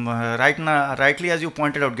 Right now, rightly as you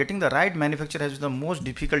pointed out, getting the right manufacturer has been the most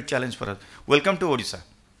difficult challenge for us. Welcome to Odisha.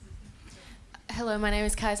 Hello, my name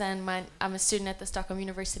is Kaiza and I'm a student at the Stockholm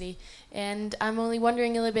University, and I'm only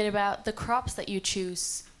wondering a little bit about the crops that you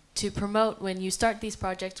choose to promote when you start these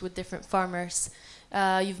projects with different farmers.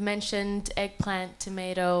 You've mentioned eggplant,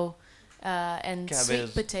 tomato, and Cabbage.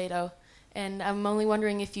 sweet potato, and I'm only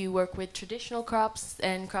wondering if you work with traditional crops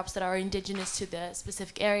and crops that are indigenous to the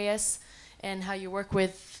specific areas, and how you work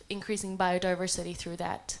with increasing biodiversity through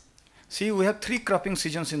that. See, we have 3 cropping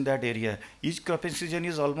seasons in that area. Each cropping season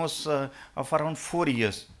is almost of around 4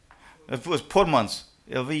 years, 4 months.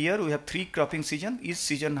 Every year we have 3 cropping seasons, each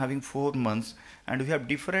season having 4 months. And we have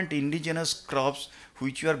different indigenous crops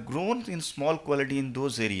which are grown in small quality in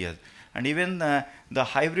those areas. And even the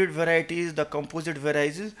hybrid varieties, the composite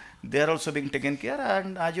varieties, they are also being taken care.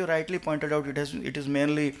 And as you rightly pointed out, it is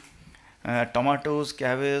mainly tomatoes,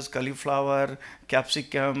 cabbage, cauliflower,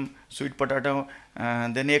 capsicum, sweet potato,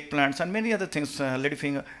 then eggplants and many other things,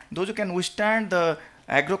 ladyfinger, those who can withstand the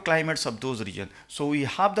agroclimates of those regions. So we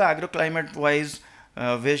have the agroclimate wise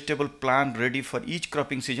vegetable plant ready for each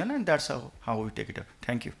cropping season, and that's how we take it up.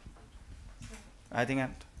 Thank you. I think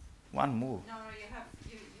one more. No,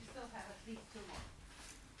 you still have at least 2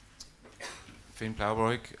 more. Finn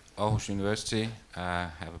Plauborg, Aarhus University. I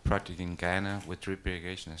have a project in Ghana with drip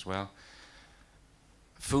irrigation as well.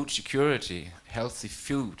 Food security, healthy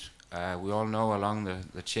food. We all know along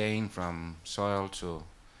the chain from soil to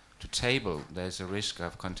table, there's a risk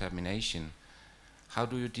of contamination. How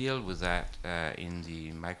do you deal with that in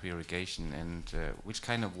the micro-irrigation, and which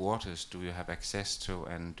kind of waters do you have access to,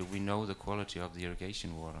 and do we know the quality of the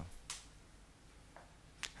irrigation water?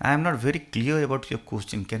 I am not very clear about your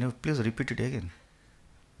question. Can you please repeat it again?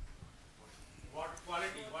 Water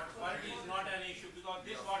quality is not an issue because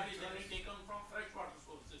this water is only taken from freshwater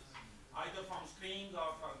sources, either from streams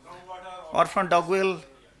or from groundwater or from dog well.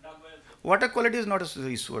 Water quality is not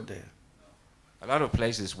an issue there. A lot of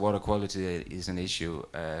places water quality is an issue,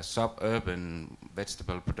 suburban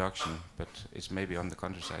vegetable production, but it's maybe on the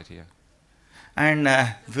countryside here. And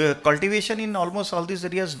cultivation in almost all these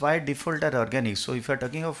areas by default are organic. So if you are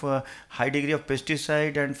talking of a high degree of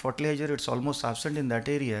pesticide and fertilizer, it's almost absent in that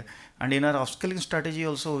area. And in our upscaling strategy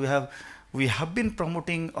also, we have been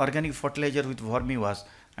promoting organic fertilizer with vermiwash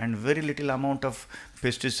and very little amount of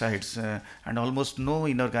pesticides and almost no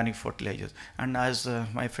inorganic fertilizers. And as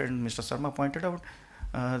my friend Mr. Sharma pointed out,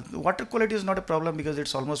 water quality is not a problem because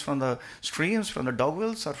it's almost from the streams, from the dog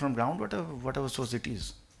wells or from groundwater, whatever source it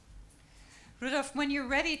is. Rudolf, when you're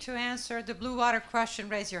ready to answer the blue water question,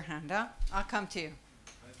 raise your hand. Huh? I'll come to you.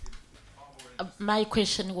 My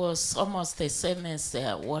question was almost the same as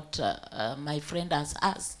what my friend has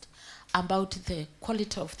asked about the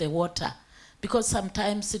quality of the water, because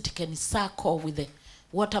sometimes it can suck with the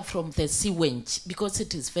water from the sewage because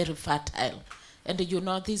it is very fertile. And you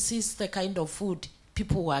know, this is the kind of food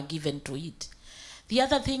people were given to eat. The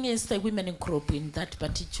other thing is the women group in that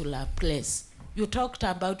particular place. You talked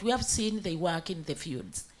about, we have seen they work in the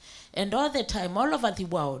fields. And all the time, all over the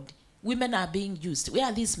world, women are being used. Where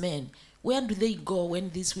are these men? Where do they go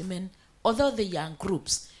when these women, although they are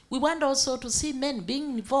groups? We want also to see men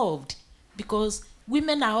being involved, because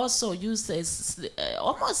women are also used as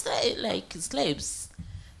almost like slaves.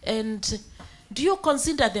 And do you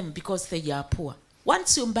consider them because they are poor?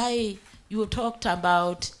 Once you buy, you talked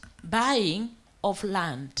about buying of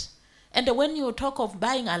land. And when you talk of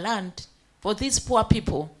buying a land for these poor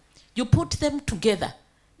people, you put them together.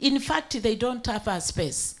 In fact, they don't have a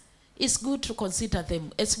space. It's good to consider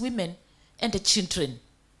them as women and the children.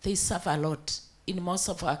 They suffer a lot in most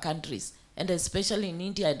of our countries, and especially in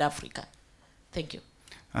India and Africa. Thank you.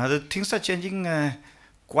 The things are changing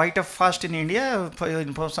quite fast in India,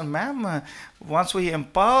 in person, ma'am. Once we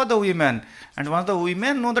empower the women, and once the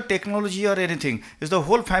women know the technology or anything, it's the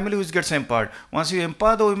whole family which gets empowered. Once you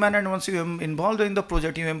empower the women and once you involve in the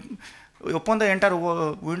project, you open the entire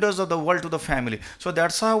windows of the world to the family. So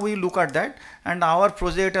that's how we look at that. And our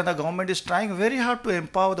project and the government is trying very hard to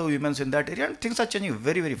empower the women in that area. And things are changing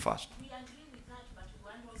very, very fast. We agree with that, but we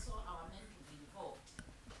want also our men to be involved,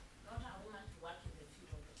 not our women to work in the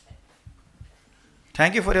field all the time.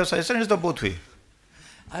 Thank you for your suggestion. It's the both way.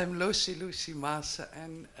 I'm Lucy Massa,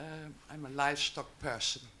 and I'm a livestock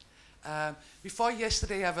person. Before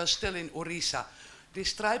yesterday, I was still in Orissa.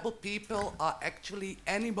 These tribal people are actually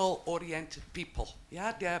animal-oriented people.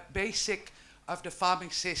 Yeah, they're basic of the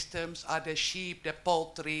farming systems are the sheep, the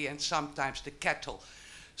poultry, and sometimes the cattle.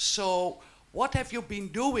 So, what have you been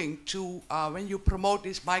doing to, when you promote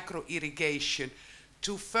this micro-irrigation,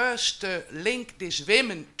 to first link these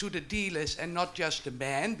women to the dealers and not just the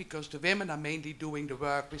men, because the women are mainly doing the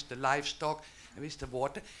work with the livestock and with the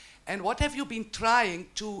water. And what have you been trying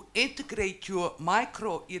to integrate your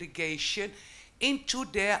micro-irrigation into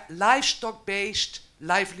their livestock-based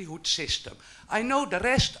livelihood system? I know the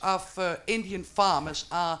rest of Indian farmers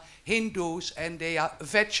are Hindus and they are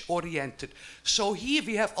veg-oriented. So here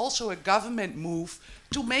we have also a government move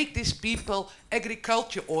to make these people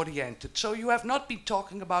agriculture-oriented. So you have not been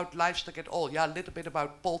talking about livestock at all. Yeah, a little bit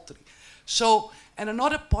about poultry. So, and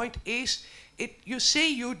another point is, you say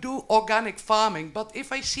you do organic farming, but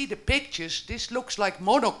if I see the pictures, this looks like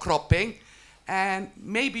monocropping, and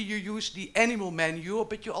maybe you use the animal manure,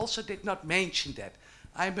 but you also did not mention that.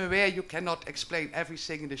 I'm aware you cannot explain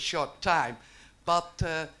everything in a short time, but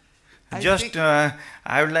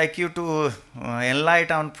I would like you to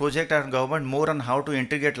enlighten on project and government more on how to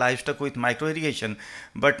integrate livestock with micro-irrigation.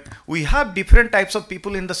 But we have different types of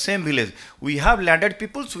people in the same village. We have landed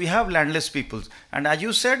peoples, we have landless peoples. And as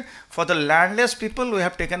you said, for the landless people, we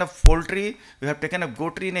have taken up poultry, we have taken up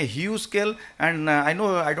goatry in a huge scale. And I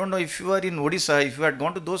don't know if you are in Odisha, if you had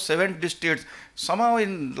gone to those 7 districts, somehow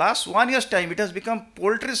in last 1 year's time, it has become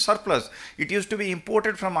poultry surplus. It used to be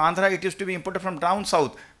imported from Andhra, it used to be imported from down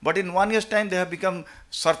south. But in 1 year's time, they have become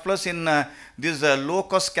surplus in these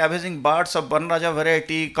low-cost scavenging birds of Banraja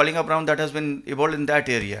variety, Kalinga brown that has been evolved in that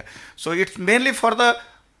area. So it's mainly for the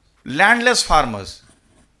landless farmers.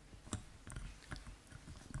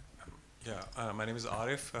 Yeah, my name is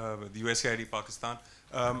Arif with USAID Pakistan.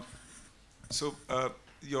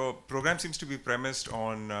 Your program seems to be premised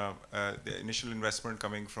on the initial investment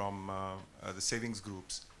coming from the savings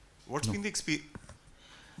groups. What's been the experience?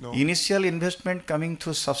 No. Initial investment coming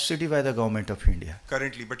through subsidy by the government of India.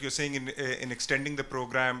 Currently, but you're saying in extending the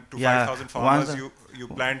program to 5,000 farmers, you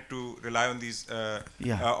plan to rely on these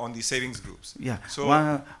on these savings groups. Yeah. So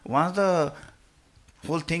once the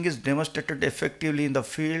whole thing is demonstrated effectively in the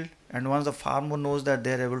field, and once the farmer knows that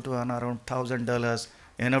they are able to earn around $1,000,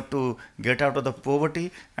 enough to get out of the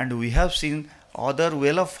poverty, and we have seen other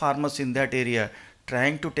well-off farmers in that area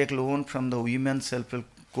trying to take loan from the women self-help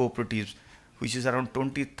cooperatives, which is around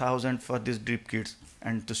 20,000 for these drip kits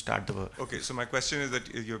and to start the work. Okay, so my question is that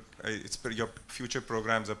your future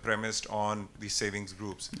programs are premised on these savings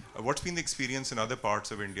groups. What's been the experience in other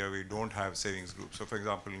parts of India where you don't have savings groups? So, for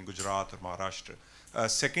example, in Gujarat or Maharashtra.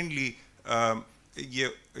 Secondly, I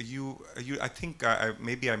think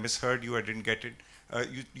maybe I misheard you. I didn't get it.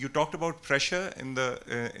 You talked about pressure in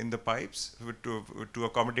the pipes to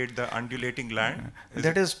accommodate the undulating land.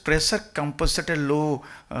 That is pressure compensated low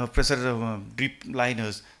pressure drip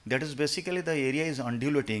liners. That is basically the area is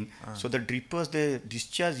undulating, so the drippers, they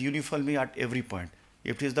discharge uniformly at every point.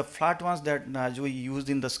 If it is the flat ones that as we used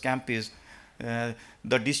in the scampis,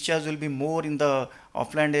 the discharge will be more in the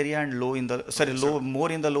upland area and low in the more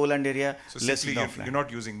in the lowland area, so less in the upland. You're not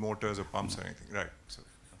using motors or pumps or anything, right? So,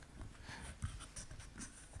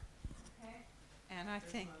 and I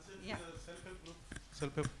think, yeah.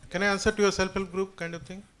 Can I answer to your self-help group kind of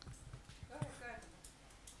thing?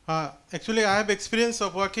 Actually, I have experience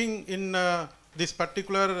of working in this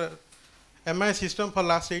particular MI system for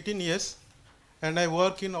last 18 years, and I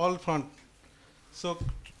work in all front. So,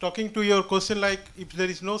 talking to your question, like if there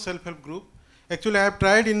is no self-help group, actually I have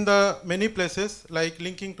tried in the many places, like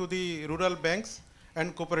linking to the rural banks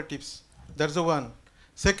and cooperatives. That's the one.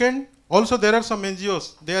 Second, also there are some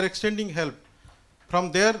NGOs, they are extending help.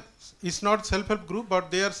 From there, it's not self-help group,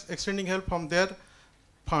 but they are extending help from their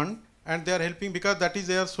fund, and they are helping because that is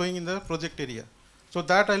they are showing in the project area. So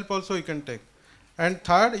that help also you can take. And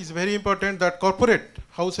third is very important that corporate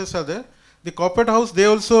houses are there. The corporate house,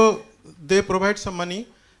 they provide some money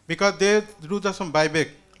because they do some buyback,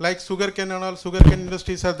 like sugarcane and all, sugarcane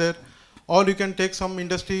industries are there. Or you can take some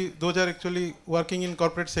industry, those are actually working in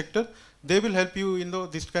corporate sector. They will help you in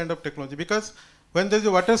this kind of technology, because when there is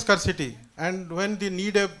a water scarcity and when they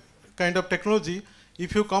need a kind of technology,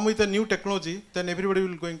 if you come with a new technology, then everybody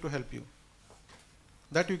will going to help you.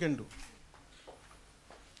 That you can do.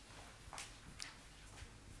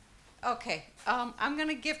 Okay, I'm going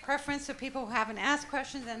to give preference to people who haven't asked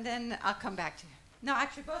questions, and then I'll come back to you. No,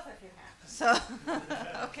 actually, both of you have. So,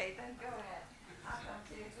 okay, then go ahead. I'll come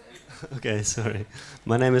to you. Okay, sorry.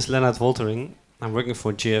 My name is Lennart Woltering. I'm working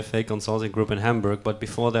for GFA Consulting Group in Hamburg, but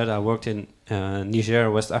before that I worked in Niger,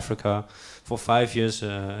 West Africa, for 5 years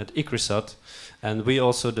at ICRISAT, and we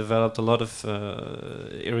also developed a lot of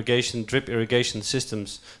drip irrigation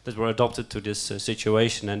systems that were adopted to this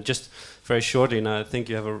situation. And just very shortly, and I think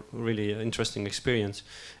you have a really interesting experience.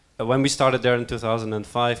 When we started there in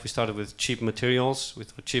 2005, we started with cheap materials. We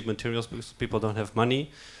thought cheap materials because people don't have money,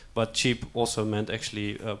 but cheap also meant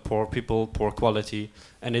actually poor people, poor quality,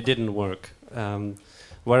 and it didn't work.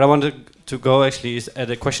 Where I wanted to go actually is at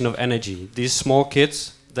the question of energy. These small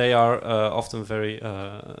kits, they are often very,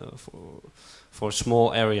 for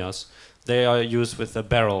small areas, they are used with the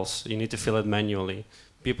barrels. You need to fill it manually.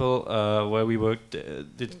 People where we worked,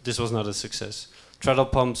 this was not a success. Treadle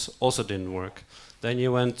pumps also didn't work. Then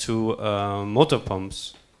you went to motor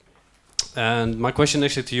pumps. And my question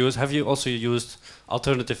actually to you is, have you also used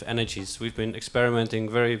alternative energies? We've been experimenting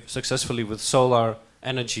very successfully with solar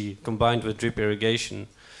energy combined with drip irrigation,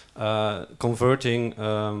 converting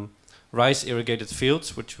rice irrigated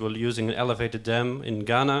fields, which we're using an elevated dam in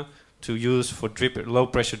Ghana, to use for low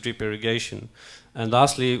pressure drip irrigation. And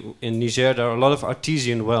lastly, in Niger, there are a lot of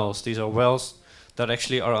artesian wells. These are wells that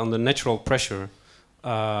actually are under natural pressure.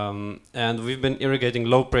 And we've been irrigating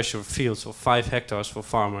low pressure fields of 5 hectares for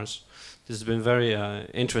farmers. This has been very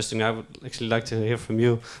interesting. I would actually like to hear from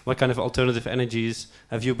you. What kind of alternative energies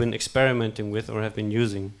have you been experimenting with or have been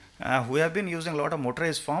using? We have been using a lot of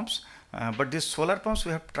motorized pumps, but these solar pumps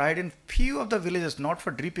we have tried in few of the villages, not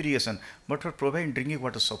for drip irrigation, but for providing drinking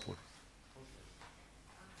water support.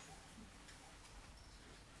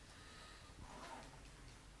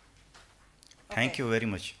 Okay. Thank you very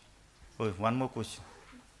much. Oh, one more question.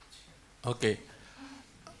 Okay.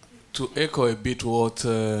 To echo a bit what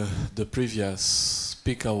the previous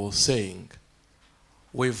speaker was saying,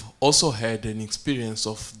 we've also had an experience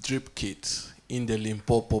of drip kit in the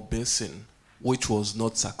Limpopo Basin, which was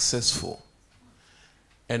not successful.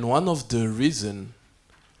 And one of the reasons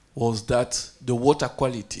was that the water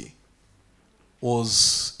quality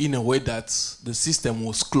was in a way that the system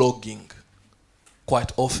was clogging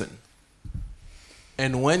quite often.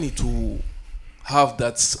 And when it will have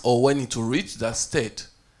that, or when it will reach that state,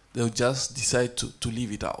 they'll just decide to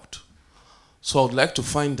leave it out. So I'd like to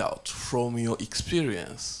find out from your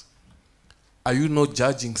experience, are you not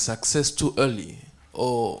judging success too early,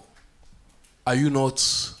 or are you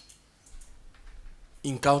not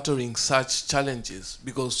encountering such challenges?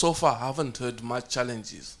 Because so far I haven't heard much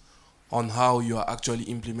challenges on how you are actually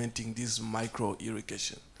implementing this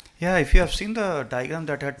micro-irrigation. Yeah, if you have seen the diagram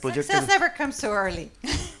that I had projected. Success never comes too early.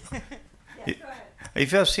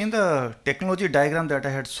 If you have seen the technology diagram that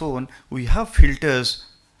I had shown, we have filters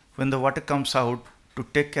when the water comes out to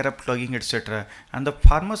take care of clogging, etc. And the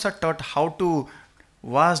farmers are taught how to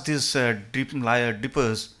wash these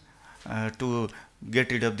drippers to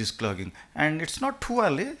get rid of this clogging. And it's not too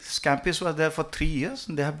early. Scampis was there for 3 years.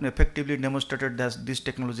 They have effectively demonstrated that this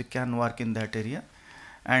technology can work in that area.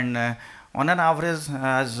 And on an average,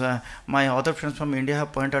 as my other friends from India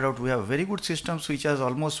have pointed out, we have very good systems which has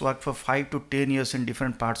almost worked for 5 to 10 years in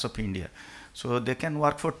different parts of India. So they can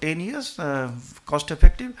work for 10 years, cost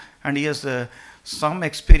effective, and yes, some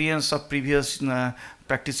experience of previous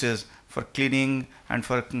practices for cleaning and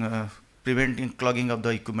for preventing clogging of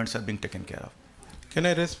the equipments are being taken care of. Can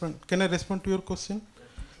I respond? Can I respond to your question?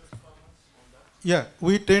 Yeah,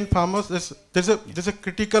 we train farmers. There's a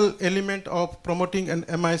critical element of promoting an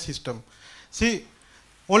MI system. See,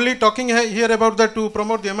 only talking here about that to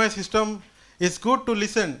promote the MI system is good to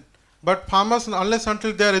listen, but farmers, unless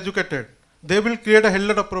until they are educated, they will create a hell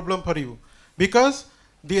lot of problem for you. Because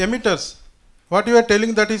the emitters, what you are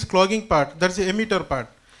telling, that is clogging part, that's the emitter part.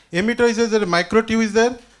 Emitter is there, a micro tube is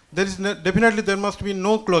there, definitely there must be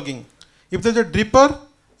no clogging. If there's a dripper,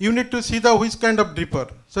 you need to see which kind of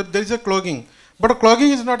dripper. So there is a clogging. But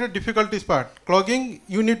clogging is not a difficulty part. Clogging,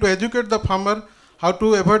 you need to educate the farmer how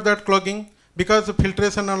to avoid that clogging, because of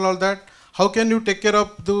filtration and all that. How can you take care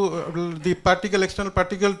of the particle, external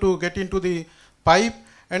particle to get into the pipe?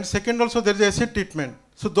 And second, also there is acid treatment.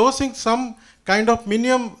 So those things, some kind of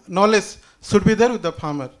minimum knowledge should be there with the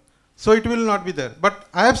farmer. So it will not be there. But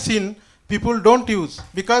I have seen people don't use,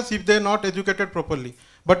 because if they are not educated properly.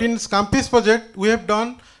 But in Scampis project, we have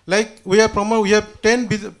done, like we have 10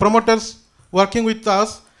 promoters working with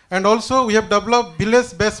us, and also we have developed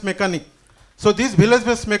village-based mechanic. So these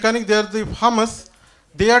village-based mechanic, they are the farmers.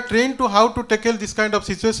 They are trained to how to tackle this kind of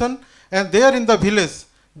situation, and they are in the village.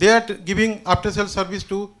 They are giving after-sale service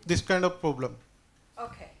to this kind of problem.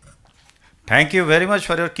 Okay. Thank you very much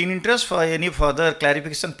for your keen interest. For any further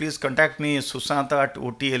clarification, please contact me,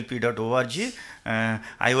 susanta@otlp.org.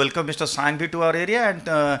 I welcome Mr. Sangvi to our area,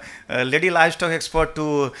 and lady livestock expert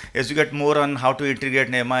to educate more on how to integrate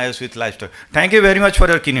MIS with livestock. Thank you very much for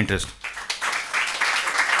your keen interest.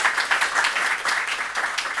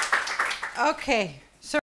 Okay.